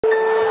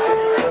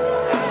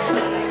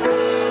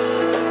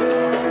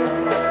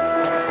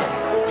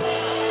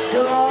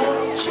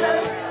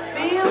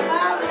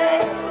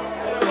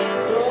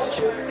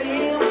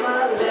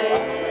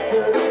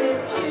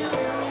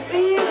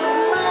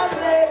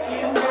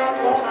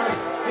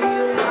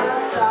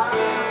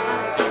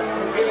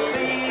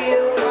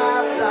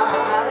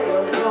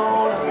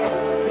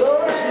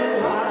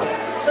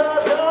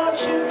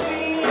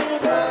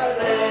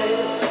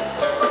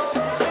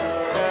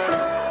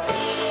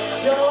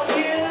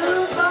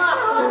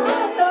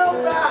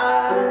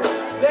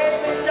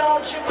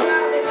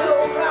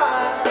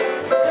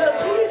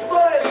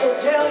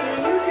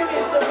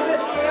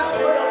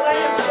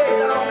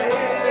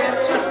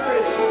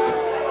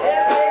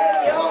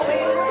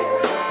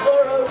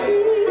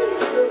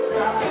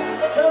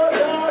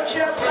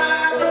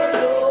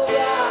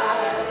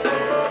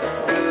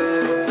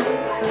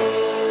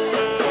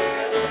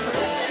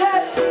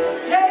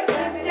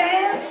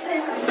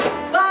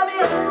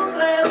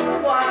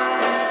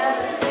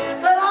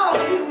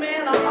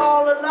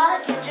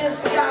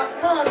just got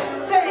one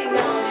thing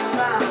on your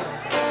mind.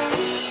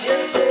 You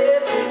said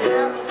we'd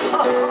have a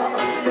ball,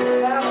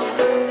 have a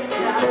good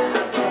time.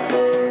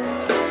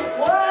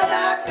 What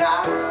I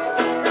got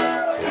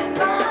in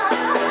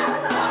mind,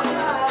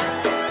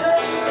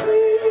 does you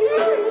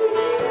feel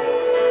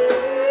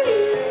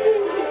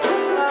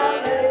my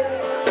leg?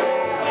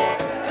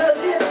 'Cause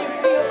if you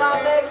feel my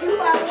leg, you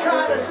might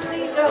try to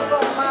sneak up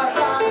on my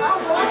thigh.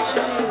 I'm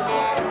watching you.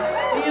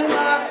 Feel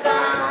my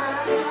thigh.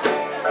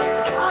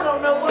 I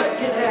don't know what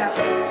can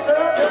happen, so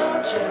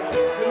don't you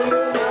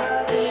feel my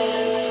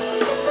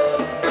leg?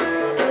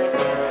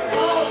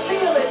 Oh,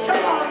 feel it.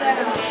 Come on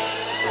now.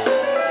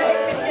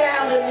 Take me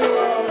down to New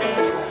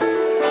Orleans.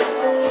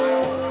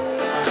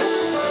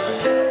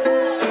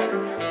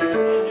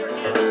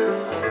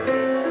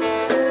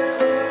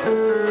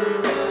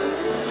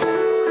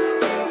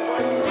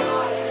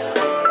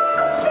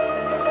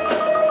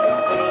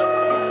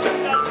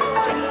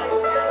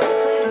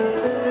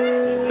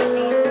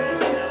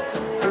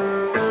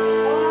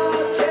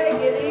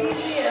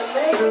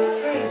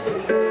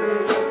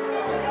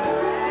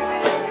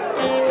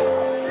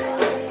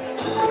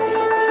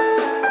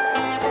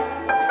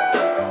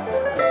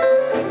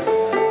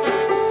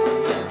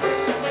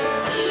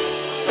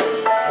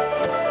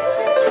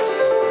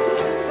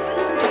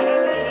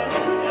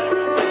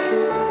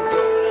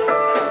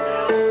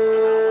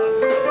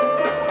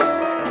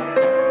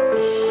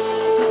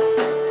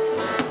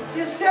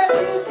 You said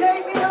you'd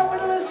take me over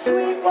to the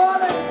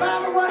Sweetwater and buy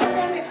me one of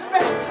them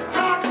expensive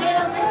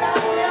cocktails and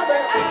goddamn,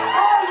 but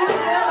all you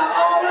never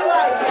all your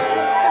life you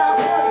just got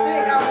one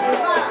thing on your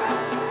mind.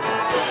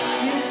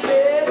 You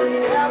said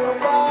we'd have a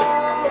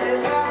ball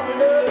and have a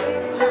lovely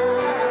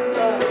time,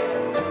 but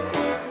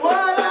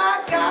what I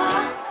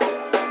got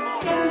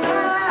in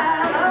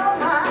mind, oh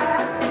my,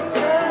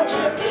 don't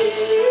you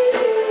feel?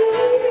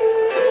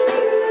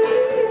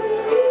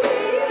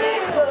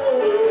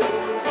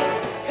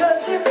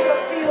 'Cause if you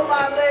feel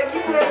my leg,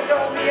 you ain't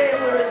gonna be able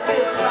to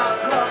resist my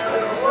plump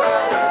little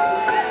body.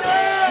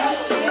 You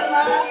feel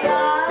my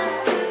thigh,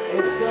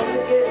 it's gonna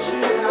get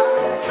you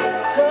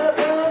high. So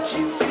don't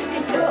you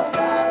feel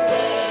my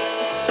leg?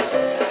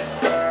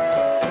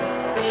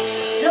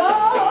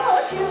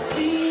 Don't you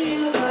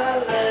feel my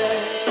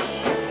leg?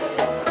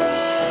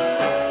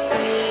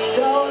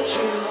 Don't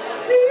you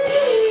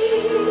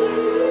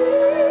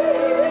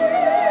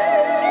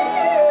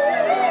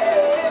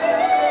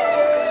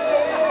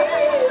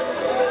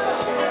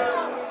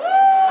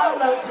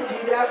to do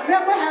that.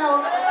 Remember how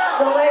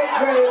the late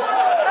great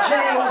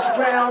James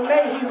Brown,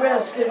 may he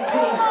rest in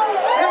peace.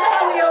 Remember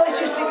how he always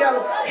used to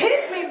go,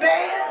 "Hit me,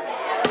 band."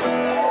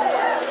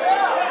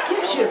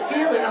 Gives you a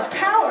feeling of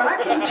power. I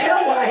can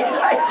tell why he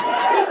liked to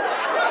do.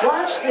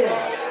 Watch this.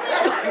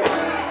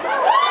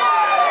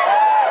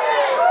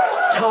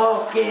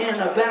 Talking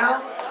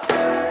about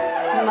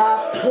my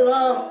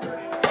plump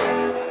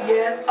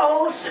yet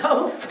oh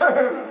so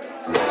firm.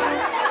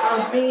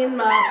 I mean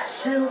my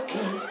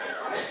silky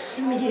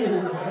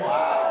smooth.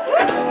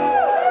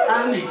 I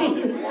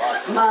mean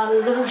my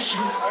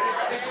luscious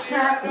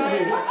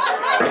satiny.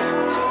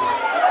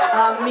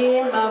 I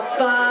mean my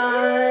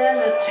fine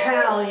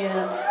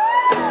Italian.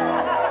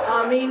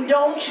 I mean,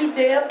 don't you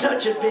dare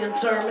touch it,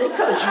 Vince Herman,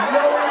 'cause you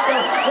know it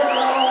don't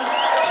belong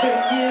to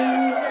you.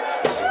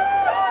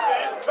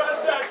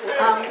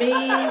 I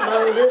mean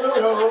my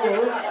little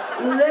old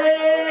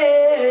lady.